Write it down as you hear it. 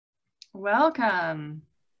Welcome.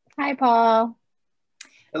 Hi, Paul. All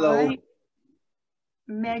Hello. right,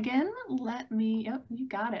 Megan, oh, you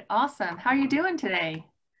got it. Awesome. How are you doing today?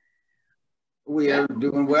 We are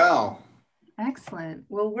doing well. Excellent.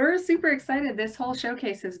 Well, we're super excited. This whole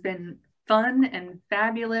showcase has been fun and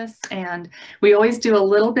fabulous, and we always do a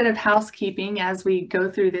little bit of housekeeping as we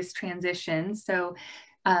go through this transition. So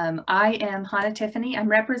I am Hannah Tiffany. I'm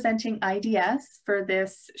representing IDS for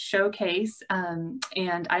this showcase, and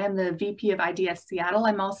I am the VP of IDS Seattle.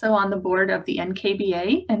 I'm also on the board of the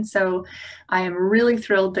NKBA, and so I am really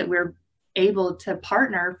thrilled that we're able to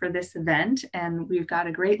partner for this event, and we've got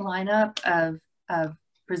a great lineup of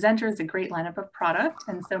presenters, a great lineup of product.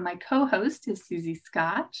 And so my co-host is Susie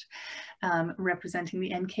Scott, representing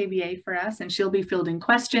the NKBA for us, and she'll be fielding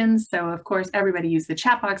questions. So of course, everybody use the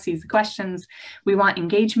chat box, use the questions. We want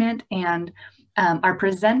engagement, and our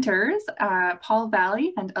presenters, Paul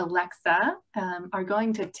Valley and Alexa, are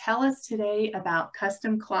going to tell us today about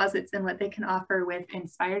custom closets and what they can offer with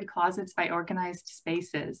Inspired Closets by Organized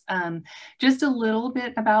Spaces. Just a little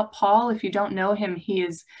bit about Paul. If you don't know him, he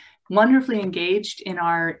is wonderfully engaged in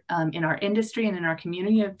our industry and in our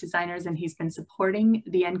community of designers, and he's been supporting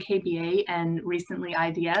the NKBA and recently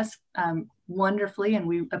IDS wonderfully, and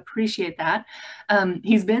we appreciate that.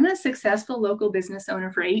 He's been a successful local business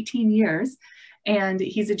owner for 18 years, and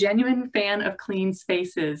he's a genuine fan of clean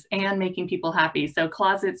spaces and making people happy. So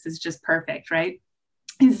closets is just perfect, right?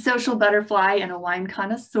 He's a social butterfly and a wine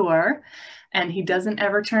connoisseur, and he doesn't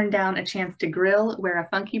ever turn down a chance to grill, wear a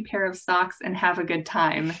funky pair of socks, and have a good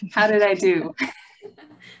time. How did I do?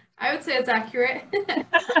 I would say it's accurate.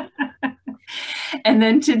 And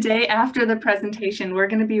then today, after the presentation, we're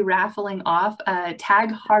going to be raffling off a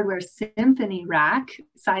TAG Hardware Symphony rack,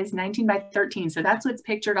 size 19 by 13. So that's what's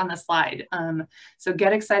pictured on the slide. So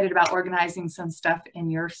get excited about organizing some stuff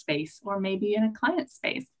in your space, or maybe in a client's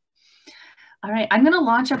space. All right, I'm going to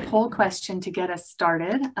launch a poll question to get us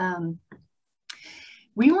started.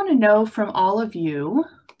 We want to know from all of you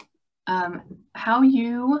how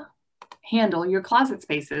you handle your closet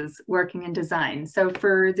spaces working in design. So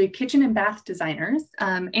for the kitchen and bath designers,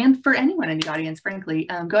 and for anyone in the audience, frankly,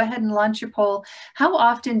 go ahead and launch your poll. How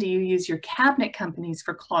often do you use your cabinet companies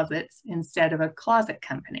for closets instead of a closet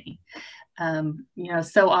company? You know,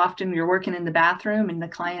 so often you're working in the bathroom and the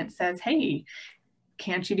client says, hey,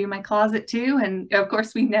 can't you do my closet too? And of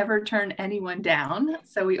course, we never turn anyone down.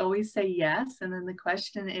 So we always say yes. And then the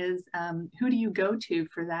question is, who do you go to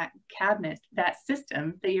for that cabinet, that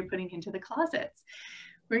system that you're putting into the closets?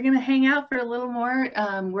 We're going to hang out for a little more.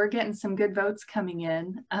 We're getting some good votes coming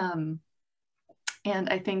in. And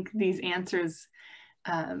I think these answers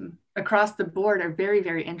across the board are very,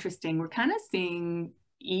 very interesting. We're kind of seeing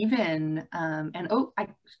even, and oh, I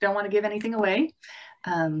don't want to give anything away.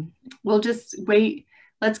 We'll just wait.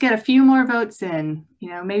 Let's get a few more votes in, you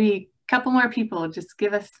know, maybe a couple more people. Just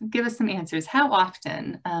give us some answers. How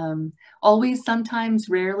often? Always, sometimes,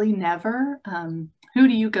 rarely, never. Who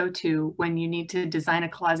do you go to when you need to design a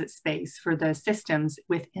closet space for the systems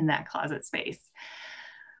within that closet space?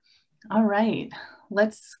 All right,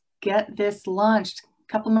 let's get this launched.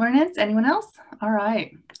 A couple more minutes. Anyone else? All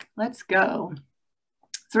right, let's go.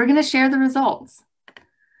 So we're going to share the results.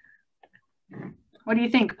 What do you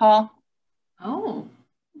think, Paul? Oh,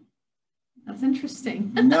 that's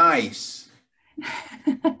interesting. Nice.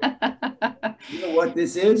 You know what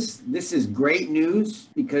this is? This is great news,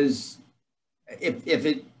 because if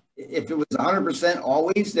it was 100%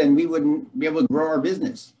 always, then we wouldn't be able to grow our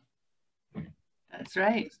business. That's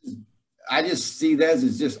right. I just see this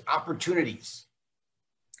as just opportunities.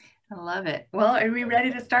 I love it. Well, are we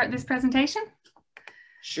ready to start this presentation?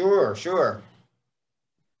 Sure, sure.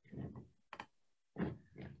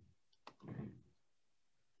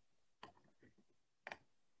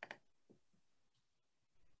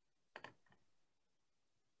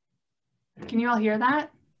 Can you all hear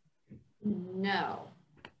that? No.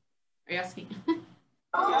 Are you asking?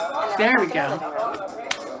 There we go.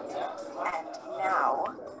 And now.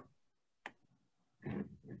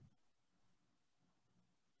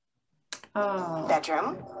 Oh.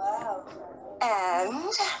 Bedroom.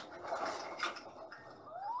 And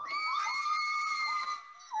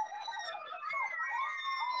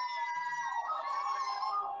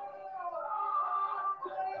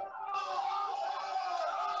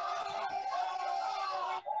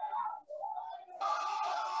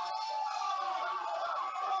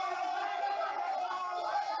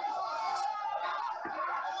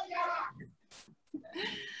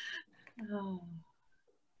Oh.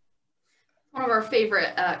 One of our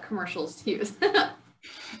favorite commercials to use.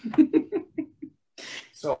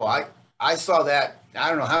 So I saw that, I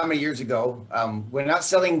don't know how many years ago. We're not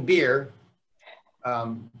selling beer,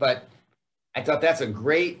 but I thought that's a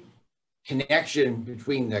great connection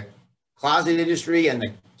between the closet industry and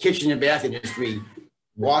the kitchen and bath industry.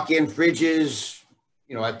 Walk-in fridges,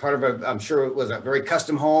 you know, part of a, I'm sure it was a very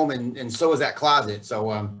custom home, and so was that closet.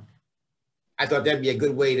 So I thought that'd be a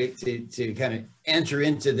good way to kind of enter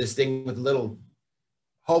into this thing with a little,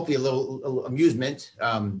 hopefully a little amusement.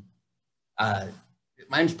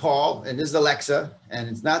 My name's Paul, and this is Alexa, and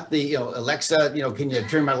it's not the, you know, Alexa, you know, can you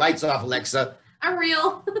turn my lights off, Alexa? I'm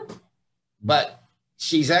real. But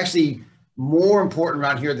she's actually more important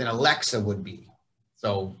around here than Alexa would be.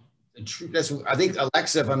 So that's, I think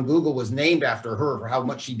Alexa from Google was named after her for how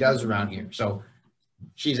much she does around here. So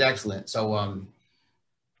she's excellent. So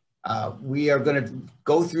we are going to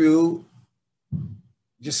go through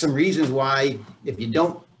just some reasons why, if you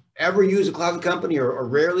don't ever use a closet company, or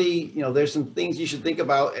rarely, you know, there's some things you should think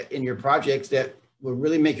about in your projects that will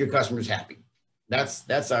really make your customers happy.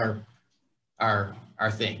 That's our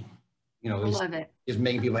thing, you know, I love it. Is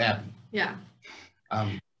making people happy. Yeah.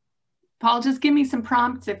 Paul, just give me some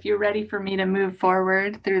prompts if you're ready for me to move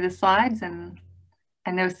forward through the slides. And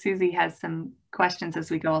I know Susie has some questions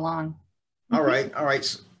as we go along. All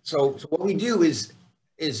right. So what we do is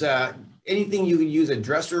anything you can use, a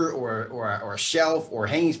dresser or a shelf or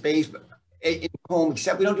hanging space in home,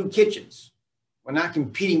 except we don't do kitchens. We're not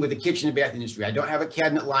competing with the kitchen and bath industry. I don't have a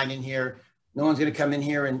cabinet line in here. No one's going to come in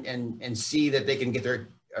here and see that they can get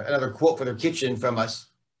another quote for their kitchen from us.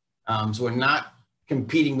 So we're not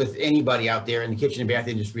competing with anybody out there in the kitchen and bath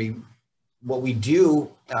industry. What we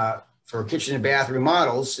do for kitchen and bath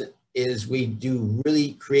remodels is we do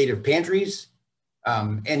really creative pantries,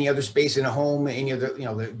 any other space in a home, any other, you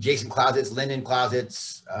know, the adjacent closets, linen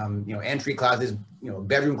closets, you know, entry closets, you know,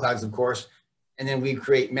 bedroom closets, of course. And then we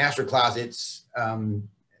create master closets, you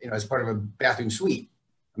know, as part of a bathroom suite,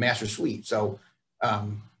 a master suite. So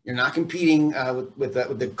you're not competing with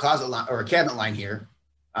the closet line or a cabinet line here.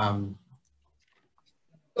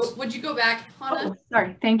 Would you go back, Hannah? Oh,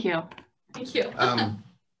 sorry. Thank you. Thank you.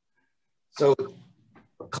 So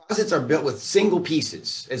closets are built with single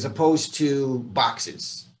pieces as opposed to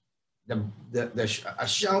boxes. A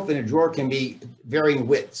shelf and a drawer can be varying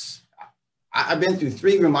widths. I've been through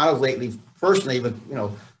 3 remodels lately, personally, with, you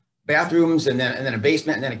know, bathrooms and then a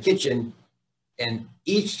basement and then a kitchen. And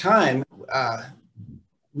each time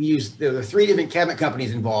we use, there are 3 different cabinet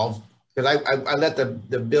companies involved, because I let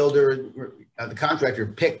the builder, the contractor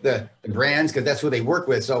pick the brands, because that's who they work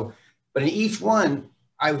with. So, but in each one,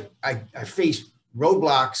 I faced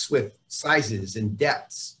roadblocks with sizes and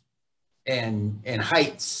depths and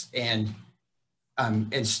heights and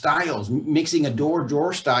styles, mixing a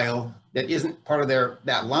drawer style that isn't part of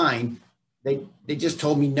that line. They just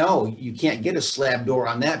told me, no, you can't get a slab door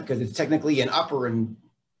on that because it's technically an upper, and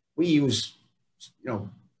we use, you know,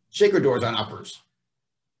 shaker doors on uppers.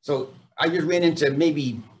 So I just ran into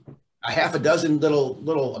maybe a half a dozen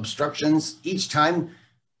little obstructions each time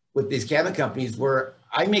with these cabinet companies, where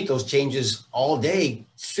I make those changes all day,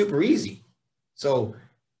 super easy. So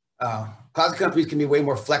closet companies can be way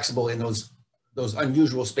more flexible in those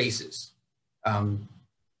unusual spaces. And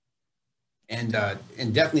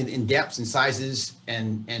definitely in depths and sizes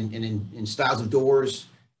and in styles of doors.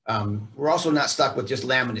 We're also not stuck with just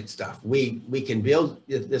laminate stuff. We can build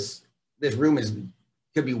this room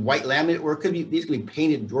could be white laminate, or these could be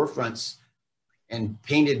painted drawer fronts and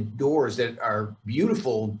painted doors that are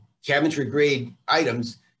beautiful cabinetry grade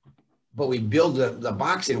items, but we build the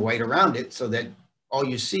box in white around it so that all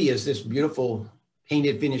you see is this beautiful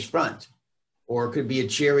painted finished front. Or it could be a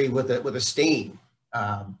cherry with a stain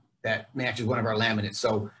that matches one of our laminates.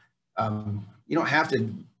 So you don't have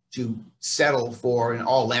to settle for an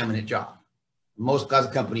all laminate job. Most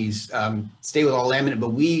closet companies stay with all laminate, but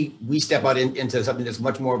we step out into something that's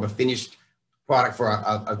much more of a finished product for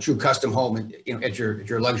a true custom home, and, you know, at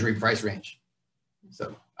your luxury price range.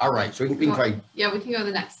 So, all right, so we can probably. Yeah, we can go to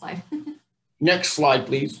the next slide. Next slide,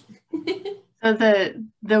 please. So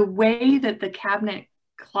the way that the cabinet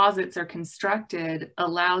closets are constructed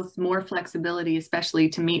allows more flexibility, especially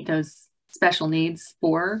to meet those special needs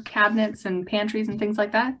for cabinets and pantries and things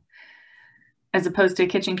like that, as opposed to a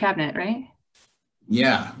kitchen cabinet, right?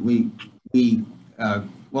 Yeah,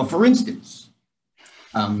 well, for instance,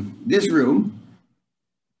 this room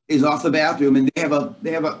is off the bathroom, and they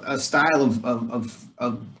have a style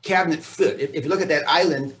of cabinet foot. If you look at that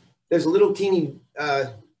island, there's a little teeny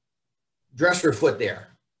dresser foot there.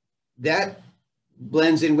 That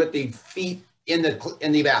blends in with the feet in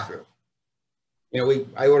the bathroom. You know,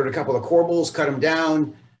 I ordered a couple of corbels, cut them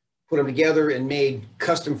down, put them together, and made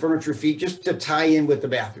custom furniture feet just to tie in with the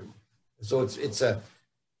bathroom. So it's a,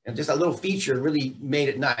 and just a little feature really made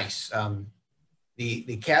it nice.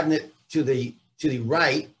 The cabinet to the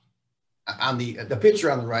right, on the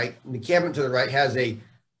picture on the right, the cabinet to the right has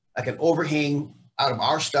like an overhang out of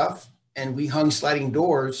our stuff, and we hung sliding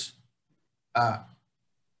doors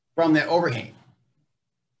from that overhang.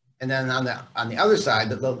 And then on the other side,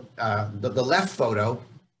 the left photo,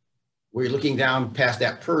 where you're looking down past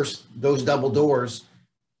that purse, those double doors,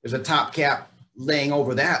 there's a top cap laying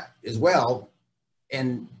over that as well.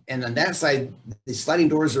 And on that side, the sliding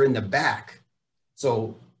doors are in the back.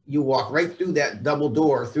 So you walk right through that double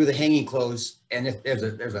door, through the hanging clothes, and if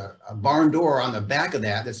there's a barn door on the back of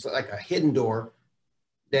that, that's like a hidden door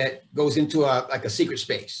that goes into like a secret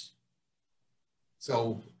space.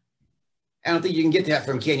 So I don't think you can get that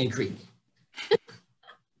from Canyon Creek.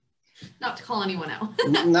 Not to call anyone out.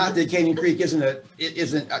 Not that Canyon Creek isn't,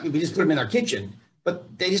 we just put them in our kitchen,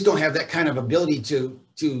 but they just don't have that kind of ability to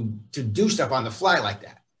do stuff on the fly like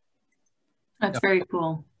that. That's very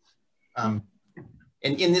cool. And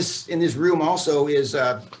in this room also is,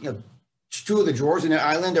 two of the drawers in the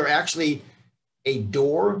island are actually a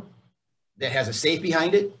door that has a safe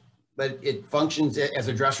behind it, but it functions as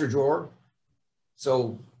a dresser drawer.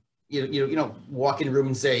 So you don't walk in the room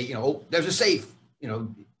and say, oh, there's a safe.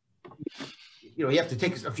 You have to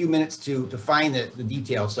take a few minutes to find the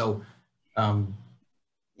detail. So,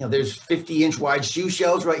 there's 50-inch wide shoe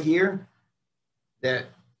shelves right here that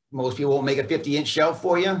most people won't make a 50-inch shelf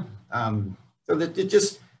for you. So that it's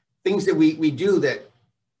just things that we do that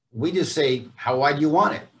we just say, how wide do you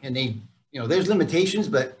want it? And they, there's limitations,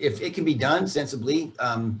 but if it can be done sensibly,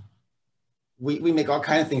 we make all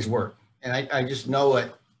kinds of things work. And I just know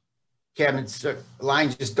that cabinets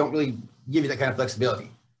lines just don't really give you that kind of flexibility.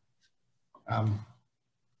 You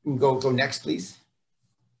can go next, please.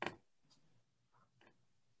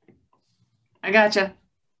 I gotcha.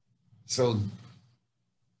 So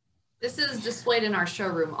This is displayed in our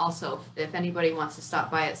showroom also, if anybody wants to stop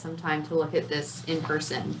by at some time to look at this in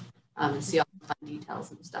person and see all the fun details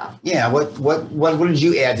and stuff. yeah, what did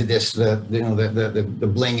you add to this?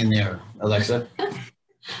 The bling in there, Alexa.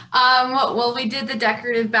 Well, we did the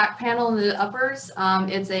decorative back panel and the uppers.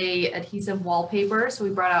 It's a adhesive wallpaper, so we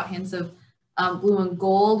brought out hints of blue and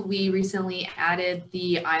gold. We recently added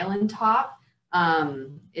the island top.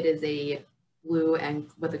 It is a blue and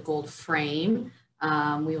with a gold frame.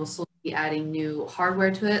 We also be adding new hardware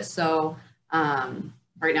to it. So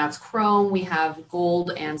right now it's chrome. We have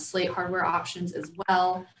gold and slate hardware options as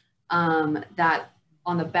well. That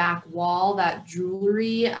on the back wall, that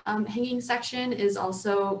jewelry hanging section is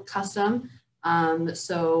also custom.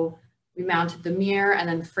 So we mounted the mirror and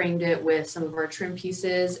then framed it with some of our trim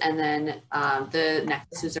pieces, and then the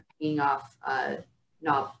necklaces are hanging off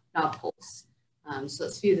knob posts. So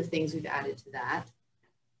that's a few of the things we've added to that.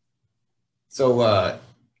 So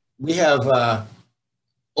we have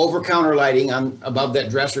over-counter lighting above that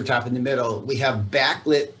dresser top in the middle. We have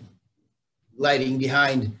backlit lighting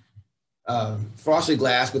behind frosted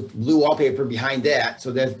glass with blue wallpaper behind that.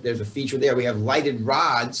 So there's a feature there. We have lighted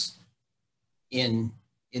rods in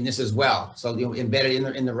this as well. So embedded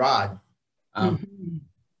in the rod.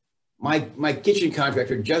 My kitchen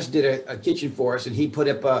contractor just did a kitchen for us, and he put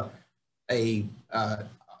up a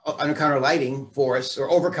under-counter lighting for us,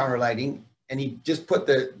 or over-counter lighting, and he just put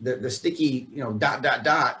the sticky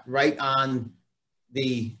dot right on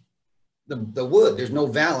the wood. There's no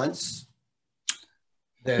valance.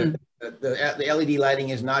 The LED lighting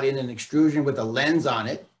is not in an extrusion with a lens on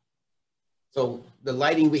it. So the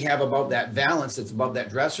lighting we have above that valance that's above that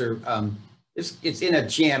dresser, it's in a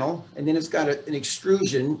channel, and then it's got an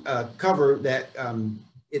extrusion cover that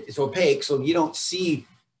it's opaque, so you don't see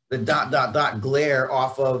the dot glare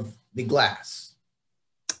off of the glass.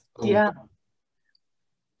 So yeah.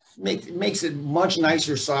 Makes it much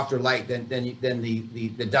nicer, softer light than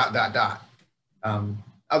the dot.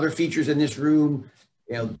 Other features in this room,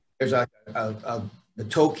 there's the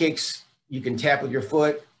toe kicks you can tap with your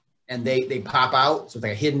foot, and they pop out. So it's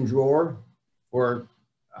like a hidden drawer for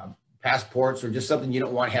passports, or just something you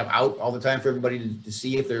don't want to have out all the time for everybody to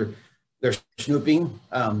see if they're snooping.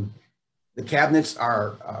 The cabinets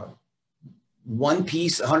are one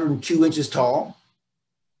piece, 102 inches tall.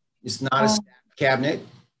 It's not a stacked cabinet.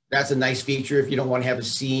 That's a nice feature if you don't want to have a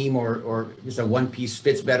seam, or just a one piece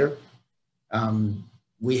fits better.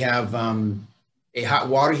 We have a hot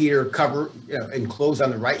water heater cover enclosed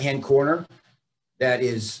on the right-hand corner that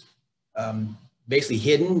is basically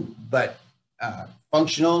hidden, but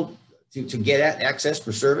functional to get at access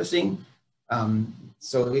for servicing.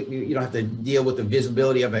 So you don't have to deal with the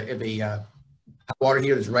visibility of a hot water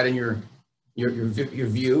heater that's right in your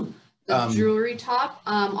view. The jewelry top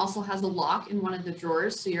also has a lock in one of the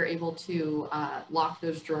drawers, so you're able to lock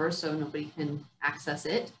those drawers so nobody can access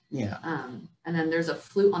it. Yeah. And then there's a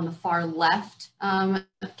flute on the far left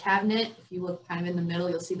cabinet. If you look kind of in the middle,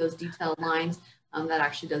 you'll see those detailed lines that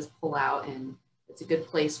actually does pull out, and it's a good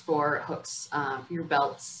place for hooks for your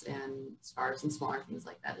belts and scarves and smaller things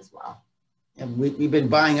like that as well. And we've been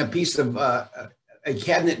buying a piece of a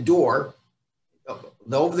cabinet door.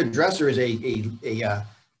 Over the dresser is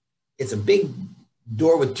it's a big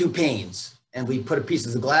door with 2 panes, and we put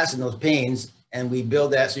pieces of glass in those panes, and we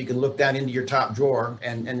build that so you can look down into your top drawer,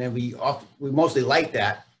 and then we mostly like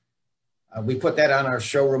that. We put that on our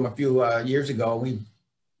showroom a few years ago.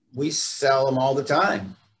 We sell them all the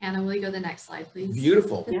time. Anna, will you go to the next slide, please?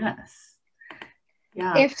 Beautiful. Yes.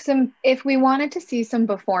 Yeah. If we wanted to see some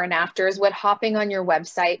before and afters, would hopping on your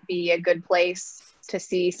website be a good place to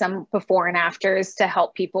see some before and afters to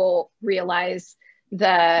help people realize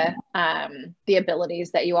the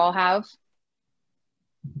abilities that you all have?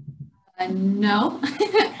 No.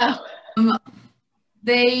 Oh.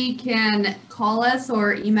 They can call us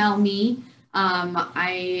or email me.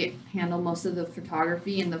 I handle most of the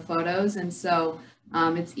photography and the photos, and so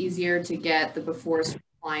it's easier to get the befores from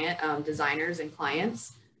client designers and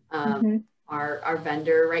clients. Our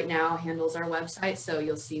vendor right now handles our website, so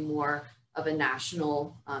you'll see more of a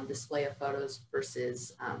national display of photos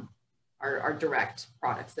versus our direct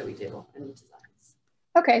products that we do and designs.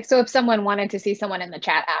 Okay, so if someone wanted to see someone in the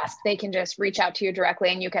chat ask, they can just reach out to you directly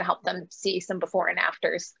and you can help them see some before and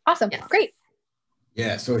afters. Awesome, yes. Great.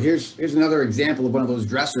 Yeah, so here's another example of one of those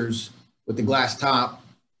dressers with the glass top,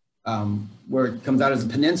 where it comes out as a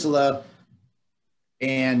peninsula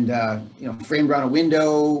and framed around a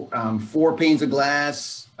window, 4 panes of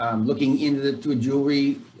glass, looking into a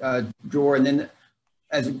jewelry drawer, and then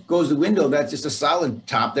as it goes to the window, that's just a solid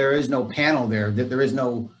top. There is no panel there. There is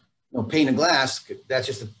no pane of glass. That's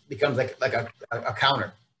just becomes like a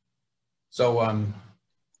counter. So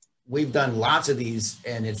we've done lots of these,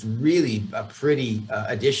 and it's really a pretty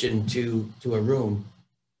addition to a room,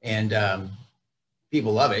 and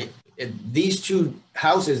people love it. These 2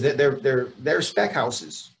 houses, they're spec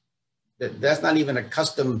houses. That's not even a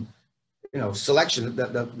custom, selection.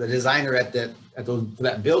 The designer for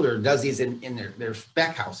that builder does these in their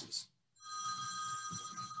spec houses.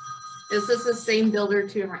 This is the same builder,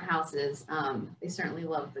 2 different houses. They certainly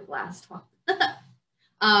love the glass top.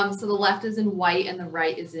 So the left is in white and the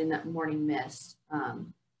right is in morning mist.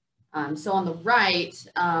 So on the right,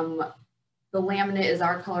 the laminate is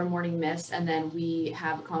our color morning mist, and then we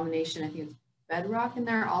have a combination, I think it's bedrock in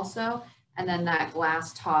there also. And then that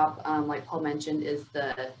glass top, like Paul mentioned, is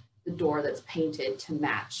the door that's painted to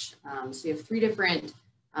match. So you have 3 different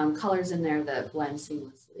colors in there that blend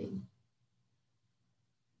seamlessly.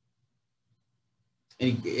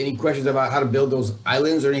 Any questions about how to build those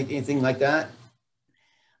islands or anything like that?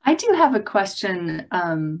 I do have a question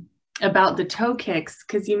about the toe kicks,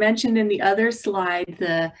 because you mentioned in the other slide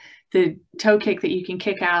the toe kick that you can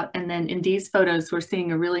kick out, and then in these photos we're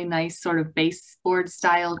seeing a really nice sort of baseboard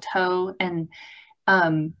style toe. And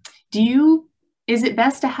is it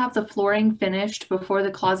best to have the flooring finished before the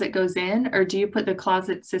closet goes in, or do you put the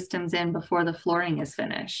closet systems in before the flooring is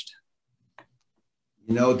finished?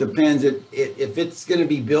 It depends. If it's going to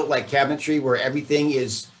be built like cabinetry where everything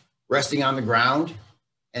is resting on the ground,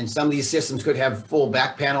 and some of these systems could have full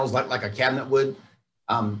back panels like a cabinet would,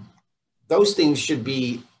 those things should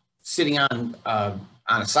be sitting on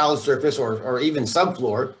a solid surface or even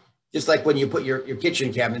subfloor, just like when you put your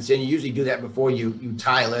kitchen cabinets in. You usually do that before you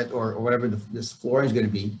tile it or whatever this flooring is going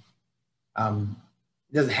to be.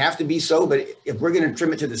 It doesn't have to be so, but if we're going to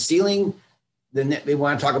trim it to the ceiling, then they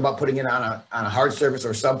want to talk about putting it on a hard surface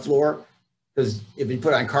or subfloor, because if you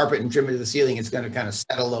put it on carpet and trim it to the ceiling, it's going to kind of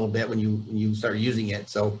settle a little bit when you start using it.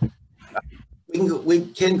 So we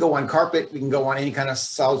can go on carpet, we can go on any kind of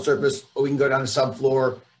solid surface, or we can go down to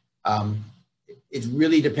subfloor. It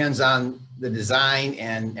really depends on the design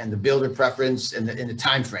and the builder preference and the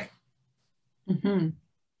time frame. Mm-hmm.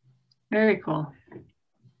 Very cool.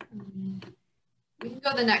 We can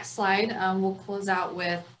go to the next slide. We'll close out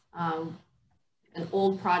with an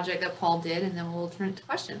old project that Paul did, and then we'll turn it to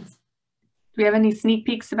questions. Do we have any sneak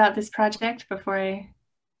peeks about this project before I?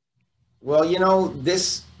 Well,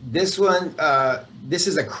 this one, this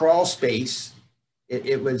is a crawl space.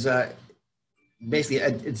 It was basically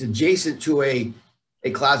it's adjacent to a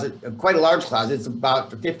closet, quite a large closet. It's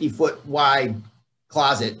about a 50-foot wide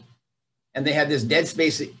closet, and they had this dead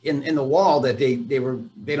space in the wall that they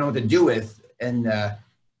don't know what to do with, and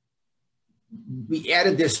we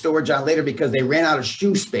added this storage on later because they ran out of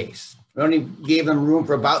shoe space. We only gave them room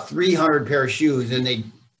for about 300 pair of shoes, and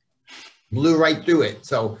blew right through it.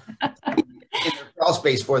 So in the crawl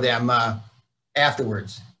space for them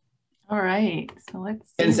afterwards. All right, so let's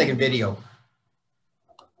see. 10-second video.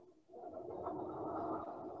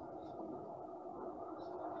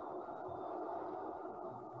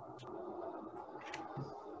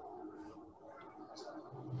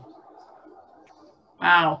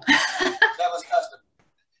 Wow. That was custom.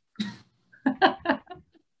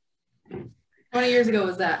 How many years ago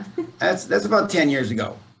was that? That's about 10 years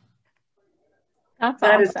ago. That's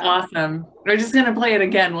That awesome. is awesome. We're just going to play it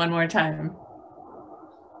again one more time.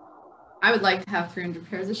 I would like to have 300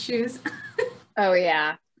 pairs of shoes. Oh,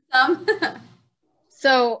 yeah.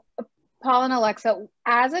 So, Paul and Alexa,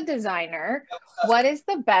 as a designer, what is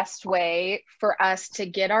the best way for us to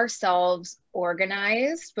get ourselves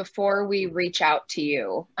organized before we reach out to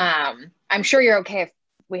you? I'm sure you're okay if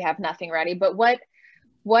we have nothing ready, but what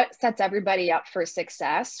sets everybody up for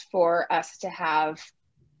success for us to have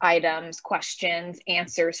items, questions,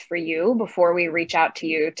 answers for you before we reach out to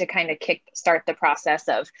you to kind of start the process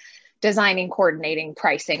of designing, coordinating,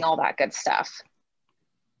 pricing, all that good stuff?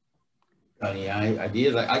 Any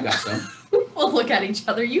ideas? I got some. We'll look at each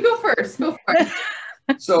other. You go first. Go for it.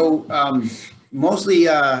 So mostly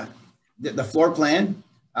the floor plan.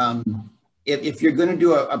 If you're going to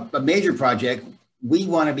do a major project, we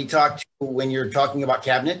want to be talked to when you're talking about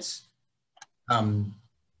cabinets. The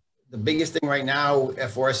biggest thing right now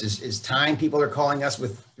for us is time. People are calling us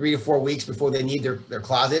with 3 to 4 weeks before they need their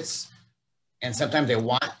closets. And sometimes they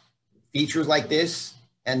want features like this.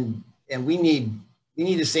 And we need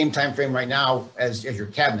the same time frame right now as your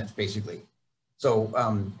cabinets, basically. So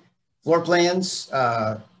floor plans,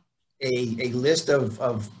 a list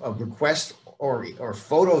of requests or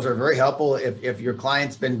photos are very helpful if your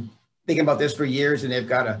client's been thinking about this for years and they've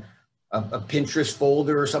got a Pinterest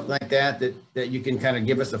folder or something like that you can kind of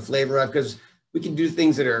give us a flavor of, because we can do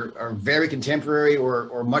things that are very contemporary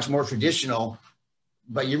or much more traditional,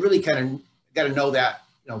 but you really kind of got to know that,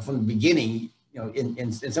 from the beginning,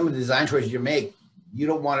 in some of the design choices you make, you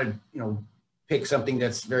don't want to, pick something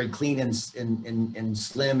that's very clean and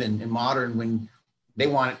slim and modern when they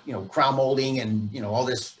want, crown molding and, all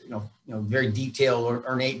this, very detailed or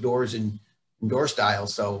ornate doors and door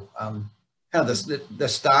styles. So kind of the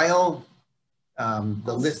style,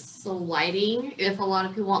 the list. So lighting, if a lot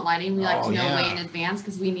of people want lighting, we like to know way in advance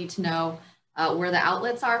because we need to know where the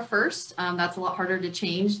outlets are first. That's a lot harder to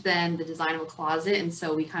change than the design of a closet. And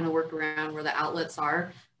so we kind of work around where the outlets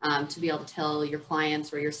are to be able to tell your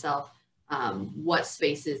clients or yourself what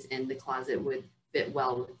spaces in the closet would fit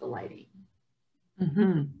well with the lighting.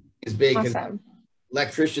 Mm-hmm. It's big. Awesome.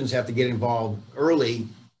 Electricians have to get involved early,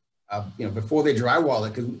 before they drywall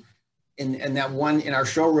it. Because in that one in our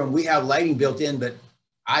showroom, we have lighting built in, but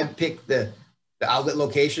I pick the outlet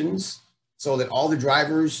locations so that all the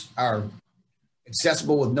drivers are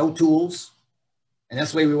accessible with no tools. And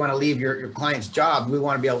that's the way we want to leave your client's job. We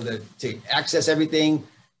want to be able to access everything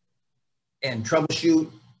and troubleshoot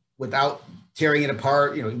without tearing it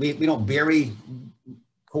apart. We don't bury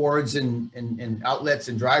cords and outlets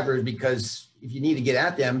and drivers, because if you need to get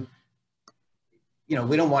at them,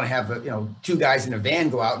 we don't want to have 2 guys in a van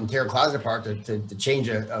go out and tear a closet apart to change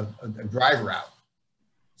a driver out.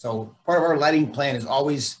 So part of our lighting plan is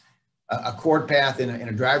always a cord path and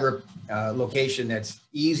a driver location that's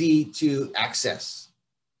easy to access,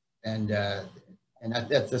 and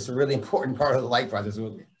that's a really important part of the light process.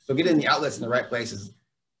 So getting the outlets in the right places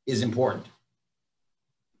is important.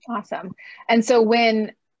 Awesome. And so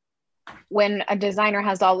when a designer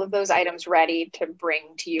has all of those items ready to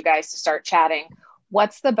bring to you guys to start chatting,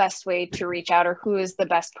 what's the best way to reach out, or who is the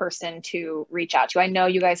best person to reach out to? I know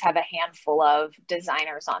you guys have a handful of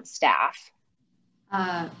designers on staff.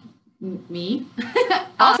 Me.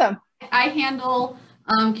 Awesome. I handle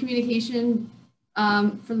communication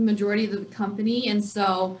for the majority of the company. And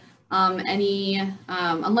so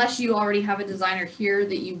unless you already have a designer here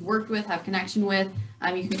that you've worked with, have connection with,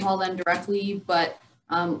 you can call them directly. But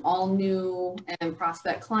all new and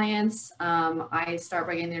prospect clients, I start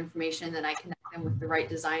by getting the information, then I connect them with the right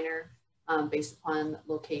designer based upon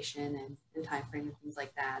location and time frame and things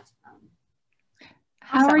like that.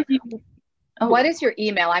 How are you? Oh. What is your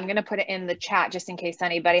email? I'm going to put it in the chat just in case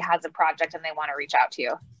anybody has a project and they want to reach out to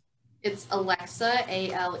you. It's Alexa,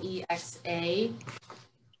 Alexa,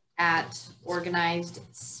 at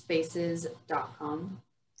organizedspaces.com.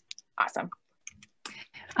 Awesome.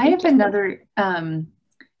 I have another,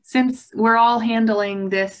 since we're all handling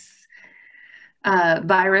this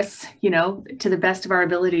virus, to the best of our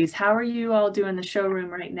abilities, how are you all doing the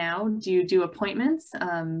showroom right now? Do you do appointments?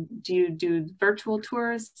 Do you do virtual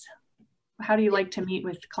tours? How do you like to meet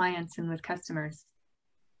with clients and with customers?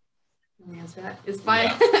 Let me answer that. It's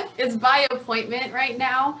by it's by appointment right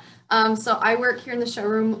now. So I work here in the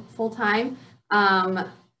showroom full time.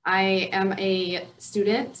 I am a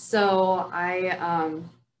student, so I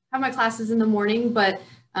have my classes in the morning, but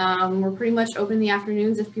we're pretty much open in the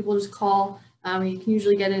afternoons. If people just call, you can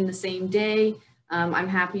usually get in the same day. I'm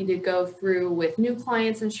happy to go through with new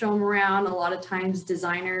clients and show them around. A lot of times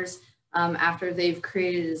designers, after they've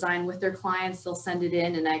created a design with their clients, they'll send it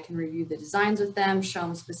in and I can review the designs with them, show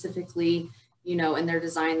them specifically, you know, in their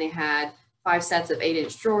design they had 5 sets of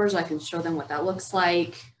 8-inch drawers. I can show them what that looks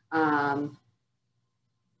like.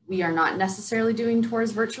 We are not necessarily doing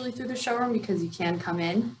tours virtually through the showroom because you can come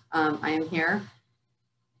in. I am here.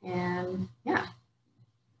 And yeah.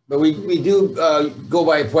 But we do go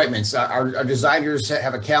by appointments. Our designers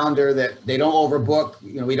have a calendar that they don't overbook.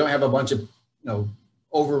 You know, we don't have a bunch of, you know,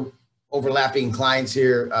 overlapping clients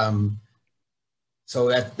here. So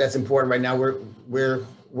that's important right now. We're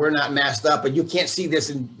not masked up, but you can't see this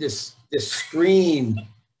in this screen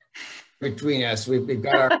between us. We've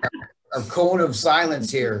got our cone of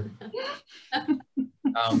silence here. And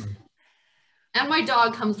my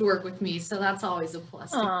dog comes to work with me, so that's always a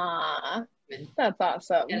plus. Aww, that's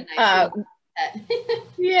awesome. Nice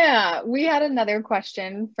yeah, we had another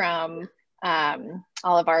question from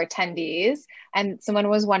all of our attendees, and someone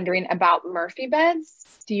was wondering about Murphy beds.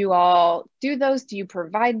 Do you all do those? Do you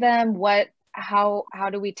provide them? How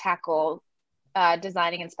do we tackle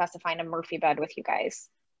designing and specifying a Murphy bed with you guys?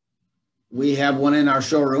 We have one in our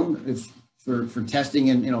showroom for testing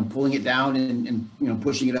and, you know, pulling it down and you know,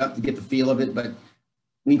 pushing it up to get the feel of it. But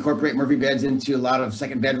we incorporate Murphy beds into a lot of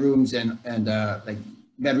second bedrooms and like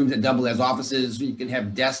bedrooms that double as offices. You can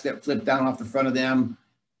have desks that flip down off the front of them.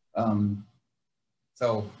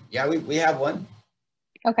 So yeah, we have one.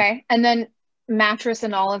 Okay, and then mattress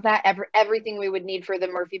and all of that, everything we would need for the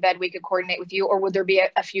Murphy bed, we could coordinate with you, or would there be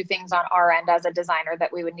a few things on our end as a designer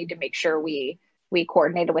that we would need to make sure we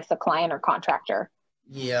coordinated with the client or contractor?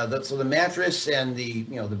 Yeah, so the mattress and the,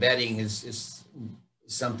 you know, the bedding is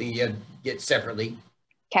something you get separately.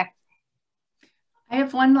 Okay. I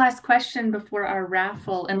have one last question before our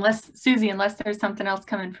raffle, Susie, unless there's something else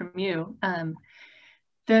coming from you.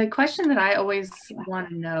 The question that I always want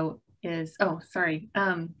to know is, no,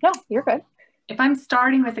 you're good. If I'm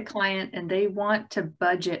starting with a client and they want to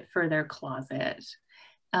budget for their closet,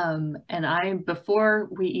 and before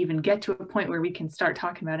we even get to a point where we can start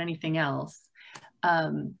talking about anything else,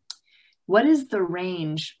 what is the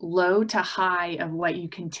range, low to high, of what you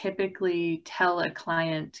can typically tell a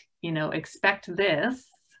client, you know, expect this,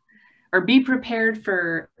 or be prepared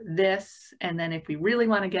for this, and then if we really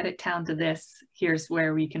want to get it down to this, here's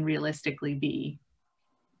where we can realistically be?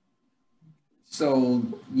 So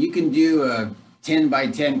you can do a 10 by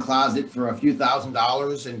 10 closet for a few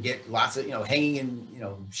 $1,000s and get lots of, you know, hanging and, you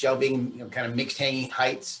know, shelving, you know, kind of mixed hanging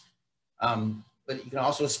heights. But you can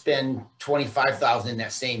also spend $25,000 in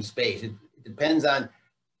that same space. It depends on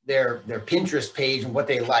their Pinterest page and what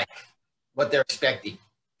they like, what they're expecting.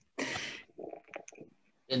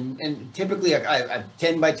 And typically a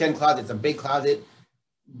 10 by 10 closet, it's a big closet,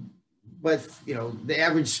 but you know, the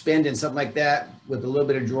average spend in something like that with a little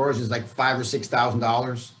bit of drawers is like $5,000 or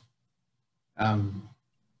 $6,000.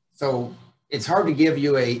 So it's hard to give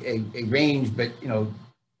you a range, but you know,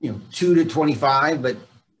 2 to 25, but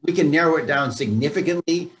we can narrow it down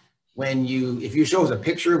significantly if you show us a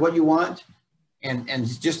picture of what you want and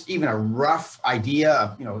just even a rough idea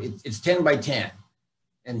of, you know, it's 10 by 10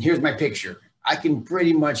 and here's my picture. I can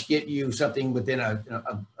pretty much get you something within a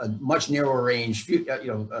much narrower range, you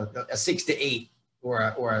know, a 6 to 8 or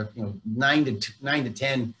a you know, 9 to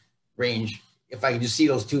 10 range if I can just see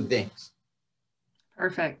those two things.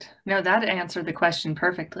 Perfect. No, that answered the question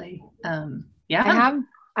perfectly. Yeah.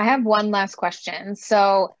 I have one last question.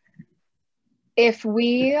 So if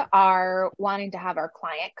we are wanting to have our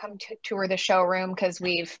client come to tour the showroom, because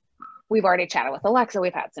we've already chatted with Alexa,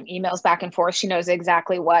 we've had some emails back and forth. She knows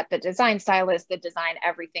exactly what the design style is, the design,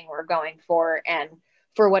 everything we're going for. And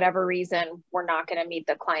for whatever reason, we're not going to meet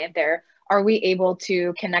the client there. Are we able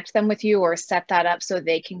to connect them with you or set that up so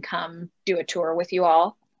they can come do a tour with you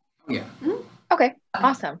all? Yeah. Okay,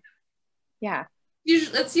 awesome. Yeah.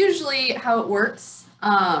 That's usually how it works.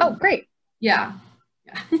 Oh, great. Yeah.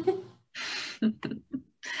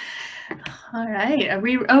 All right. Are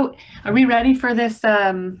we ready for this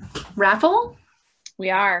raffle? We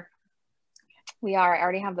are. I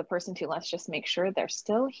already have the person too. Let's just make sure they're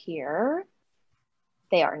still here.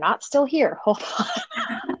 They are not still here. Hold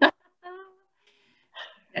on.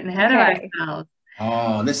 Getting ahead of ourselves.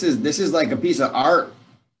 Oh, this is like a piece of art.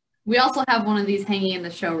 We also have one of these hanging in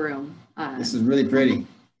the showroom. This is really pretty.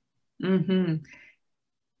 Mm-hmm.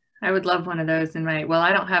 I would love one of those in my, well,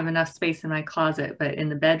 I don't have enough space in my closet, but in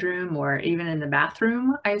the bedroom or even in the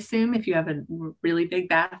bathroom, I assume, if you have a really big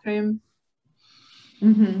bathroom.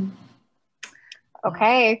 Mm-hmm.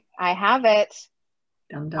 Okay, I have it.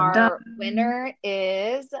 Dum, dum, Our dum. winner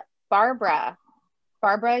is Barbara.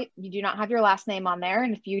 Barbara, you do not have your last name on there.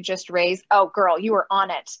 And if you just raise, oh, girl, you were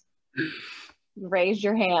on it. Raise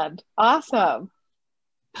your hand. Awesome.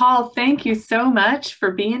 Paul, thank you so much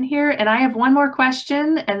for being here. And I have one more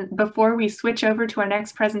question. And before we switch over to our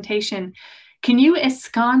next presentation, can you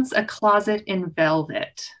ensconce a closet in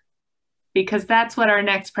velvet? Because that's what our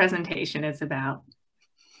next presentation is about.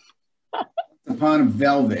 Upon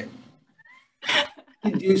velvet.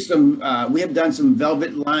 We do some. We have done some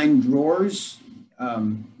velvet lined drawers.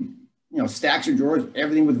 You know, stacks of drawers,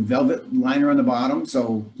 everything with velvet liner on the bottom.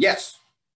 So yes,